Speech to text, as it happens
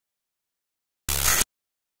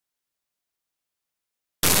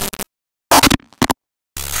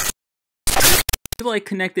If you like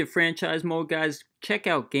connected franchise mode, guys, check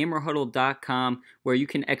out gamerhuddle.com, where you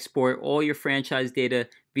can export all your franchise data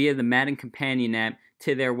via the Madden companion app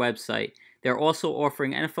to their website. They're also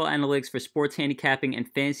offering NFL analytics for sports handicapping and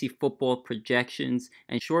fantasy football projections,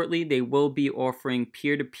 and shortly they will be offering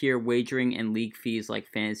peer-to-peer wagering and league fees like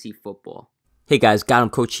fantasy football. Hey guys, Got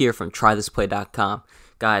 'em Coach here from TryThisPlay.com.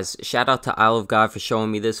 Guys, shout out to Isle of God for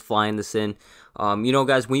showing me this, flying this in.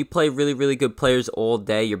 Guys, when you play really good players all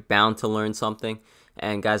day, you're bound to learn something.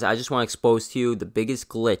 And guys, I just want to expose to you the biggest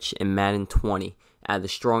glitch in Madden 20 at the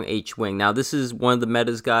strong H wing. Now, this is one of the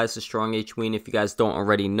metas, guys, the strong H wing. If you guys don't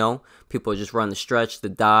already know, people just run the stretch, the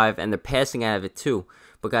dive, and they're passing out of it too.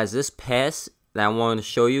 But guys, this pass that I want to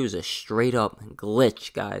show you is a straight up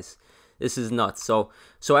glitch, guys. This is nuts. So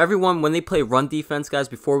everyone, when they play run defense, guys,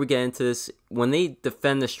 before we get into this, when they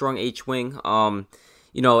defend the strong H wing,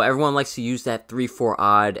 everyone likes to use that 3-4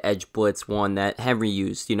 odd edge blitz one that Henry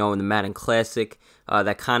used, in the Madden Classic.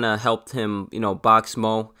 That kind of helped him, box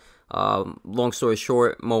Mo. Long story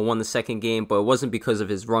short, Mo won the second game, but it wasn't because of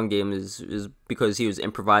his run game. It was because he was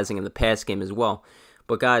improvising in the pass game as well.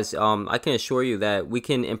 But guys, I can assure you that we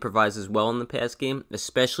can improvise as well in the pass game,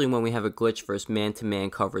 especially when we have a glitch versus man-to-man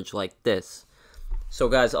coverage like this. So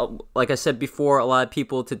guys, like I said before, a lot of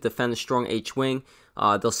people, to defend the strong H-wing,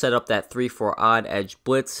 they'll set up that 3-4 odd edge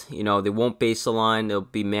blitz. They won't base align, they'll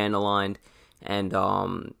be man aligned, and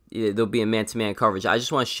there'll be a man-to-man coverage. I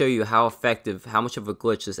just want to show you how effective, how much of a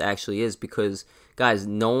glitch this actually is, because guys,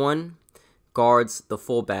 no one guards the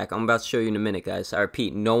fullback. I'm about to show you in a minute, guys. I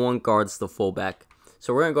repeat, no one guards the fullback.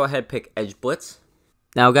 So we're going to go ahead and pick Edge Blitz.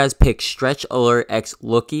 Now guys, pick Stretch Alert X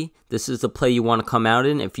Lookie. This is the play you want to come out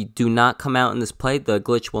in. If you do not come out in this play, the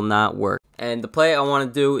glitch will not work. And the play I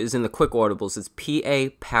want to do is in the quick audibles. It's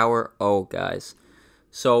PA Power O, guys.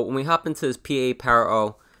 So when we hop into this PA Power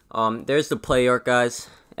O, there's the play art, guys.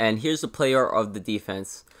 And here's the play art of the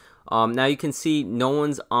defense. Now you can see no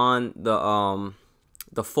one's on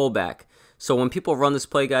the fullback. So when people run this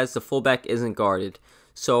play, guys, the fullback isn't guarded.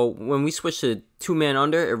 So when we switch to two-man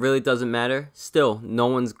under, it really doesn't matter. Still, no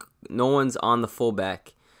one's on the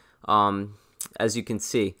fullback, as you can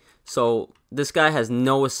see. So this guy has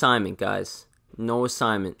no assignment, guys. No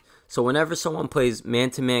assignment. So whenever someone plays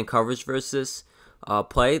man-to-man coverage versus this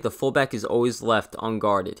play, the fullback is always left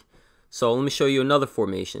unguarded. So let me show you another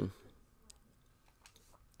formation.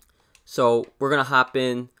 So we're gonna hop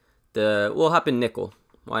in we'll hop in nickel.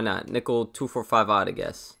 Why not? Nickel 2-4-5 odd, I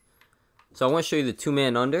guess. So I want to show you the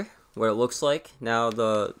two-man under, what it looks like. Now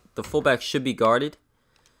the fullback should be guarded.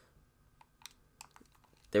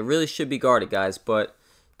 They really should be guarded, guys, but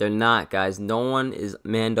they're not, guys. No one is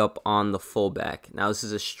manned up on the fullback. Now this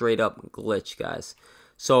is a straight-up glitch, guys.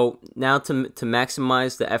 So now to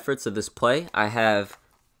maximize the efforts of this play, I have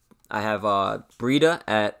Breida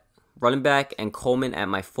at running back and Coleman at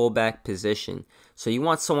my fullback position. So you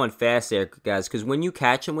want someone fast there, guys, because when you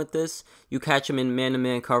catch him with this, you catch him in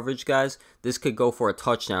man-to-man coverage, guys, this could go for a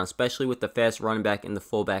touchdown, especially with the fast running back in the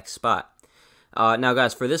fullback spot. Now,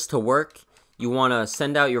 guys, for this to work, you want to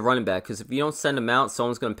send out your running back, because if you don't send him out,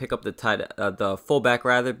 someone's going to pick up the fullback,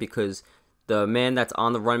 rather, because the man that's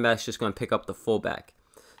on the running back is just going to pick up the fullback.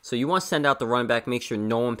 So you want to send out the running back, make sure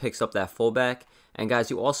no one picks up that fullback. And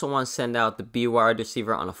guys, you also want to send out the B wide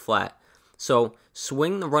receiver on a flat. So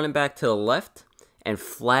swing the running back to the left and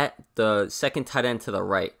flat the second tight end to the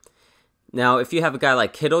right. Now, if you have a guy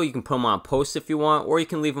like Kittle, you can put him on a post if you want, or you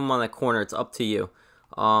can leave him on that corner. It's up to you.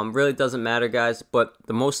 Really doesn't matter, guys. But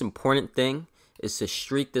the most important thing is to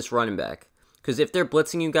streak this running back. Because if they're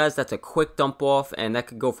blitzing you guys, that's a quick dump off, and that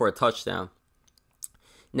could go for a touchdown.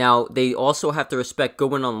 Now, they also have to respect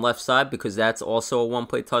Goodwin on the left side, because that's also a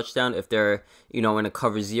one-play touchdown. If they're, in a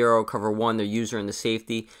cover 0, cover 1, their user in the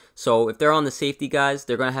safety. So if they're on the safety, guys,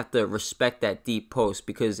 they're going to have to respect that deep post,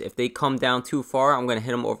 because if they come down too far, I'm going to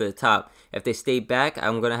hit them over the top. If they stay back,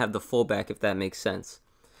 I'm going to have the fullback, if that makes sense.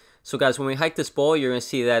 So, guys, when we hike this ball, you're going to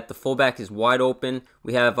see that the fullback is wide open.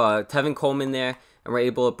 We have Tevin Coleman there, and we're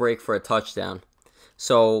able to break for a touchdown.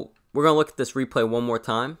 So we're going to look at this replay one more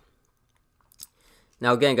time.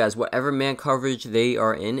 Now again, guys, whatever man coverage they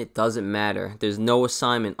are in, it doesn't matter. There's no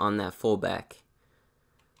assignment on that fullback.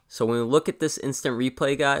 So when we look at this instant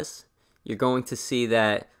replay, guys, you're going to see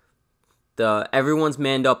that everyone's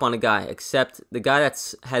manned up on a guy, except the guy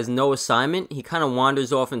that has no assignment. He kind of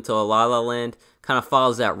wanders off into a la-la land, kind of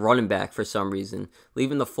follows that running back for some reason,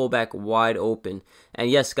 leaving the fullback wide open. And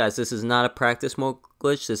yes, guys, this is not a practice mode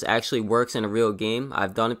glitch. This actually works in a real game.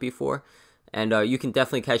 I've done it before. And you can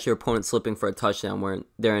definitely catch your opponent slipping for a touchdown where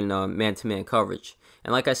they're in man-to-man coverage.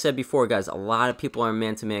 And like I said before, guys, a lot of people are in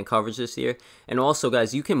man-to-man coverage this year. And also,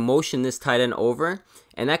 guys, you can motion this tight end over,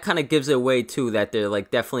 and that kind of gives it away too that they're like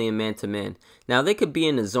definitely in man-to-man. Now they could be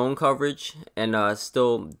in the zone coverage and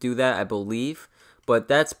still do that, I believe, but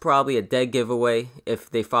that's probably a dead giveaway if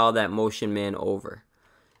they follow that motion man over.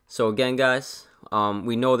 So again, guys,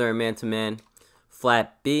 we know they're in man-to-man.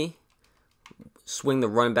 Flat B, swing the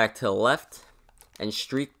running back to the left, and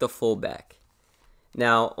streak the fullback.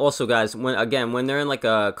 Now, also, guys, when they're in like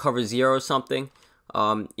a cover 0 or something,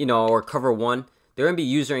 or cover 1, they're gonna be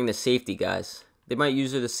using the safety, guys. They might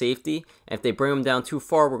use the safety, and if they bring them down too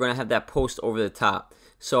far, we're gonna have that post over the top.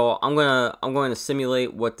 So I'm going to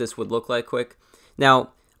simulate what this would look like quick.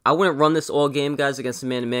 Now, I wouldn't run this all game, guys, against the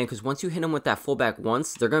man-to-man, because once you hit them with that fullback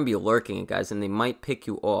once, they're gonna be lurking it, guys, and they might pick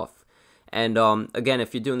you off. And again,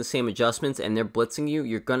 if you're doing the same adjustments and they're blitzing you,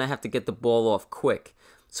 you're gonna have to get the ball off quick.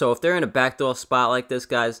 So if they're in a backdoor spot like this,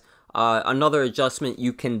 guys, another adjustment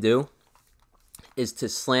you can do is to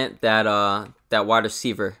slant that wide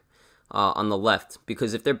receiver on the left,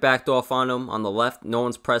 because if they're backed off on them on the left, no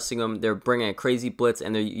one's pressing them, they're bringing a crazy blitz,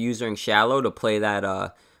 and they're using shallow to play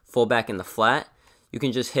that fullback in the flat. You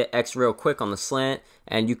can just hit X real quick on the slant,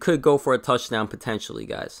 and you could go for a touchdown potentially,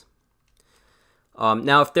 guys.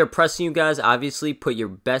 Now, if they're pressing you, guys, obviously put your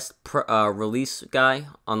best release guy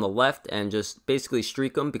on the left and just basically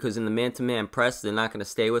streak them, because in the man-to-man press, they're not going to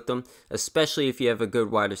stay with them, especially if you have a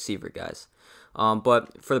good wide receiver, guys.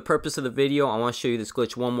 But for the purpose of the video, I want to show you this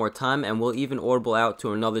glitch one more time, and we'll even audible out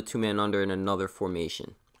to another 2-man under in another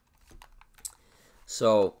formation.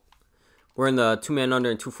 So we're in the 2-man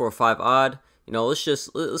under and 2-4-5 odd.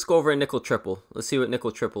 Let's go over a nickel triple. Let's see what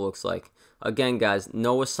nickel triple looks like. Again, guys,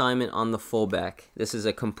 no assignment on the fullback. This is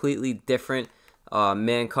a completely different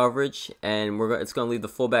man coverage, and it's going to leave the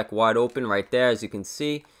fullback wide open right there, as you can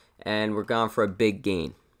see, and we're going for a big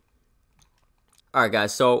gain. All right,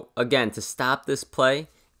 guys, so again, to stop this play,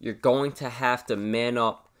 you're going to have to man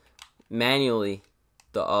up manually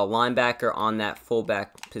the linebacker on that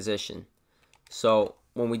fullback position. So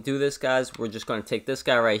when we do this, guys, we're just going to take this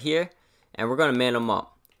guy right here, and we're going to man him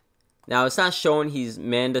up. Now, it's not showing he's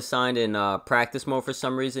man assigned in practice mode for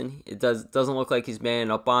some reason. It doesn't look like he's manning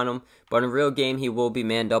up on him, but in real game, he will be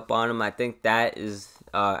manned up on him. I think that is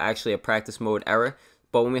actually a practice mode error.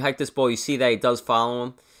 But when we hike this ball, you see that he does follow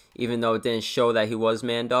him, even though it didn't show that he was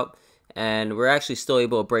manned up. And we're actually still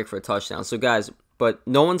able to break for a touchdown. So, guys, but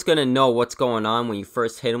no one's going to know what's going on when you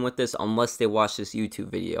first hit him with this unless they watch this YouTube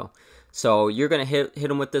video. So you're going to hit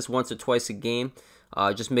him with this once or twice a game.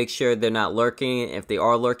 Just make sure they're not lurking. If they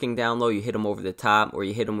are lurking down low, you hit them over the top, or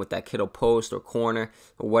you hit them with that Kittle post or corner,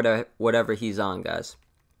 or whatever he's on, guys.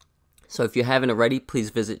 So if you haven't already, please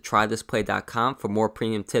visit TryThisPlay.com for more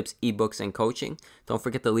premium tips, ebooks, and coaching. Don't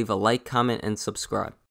forget to leave a like, comment, and subscribe.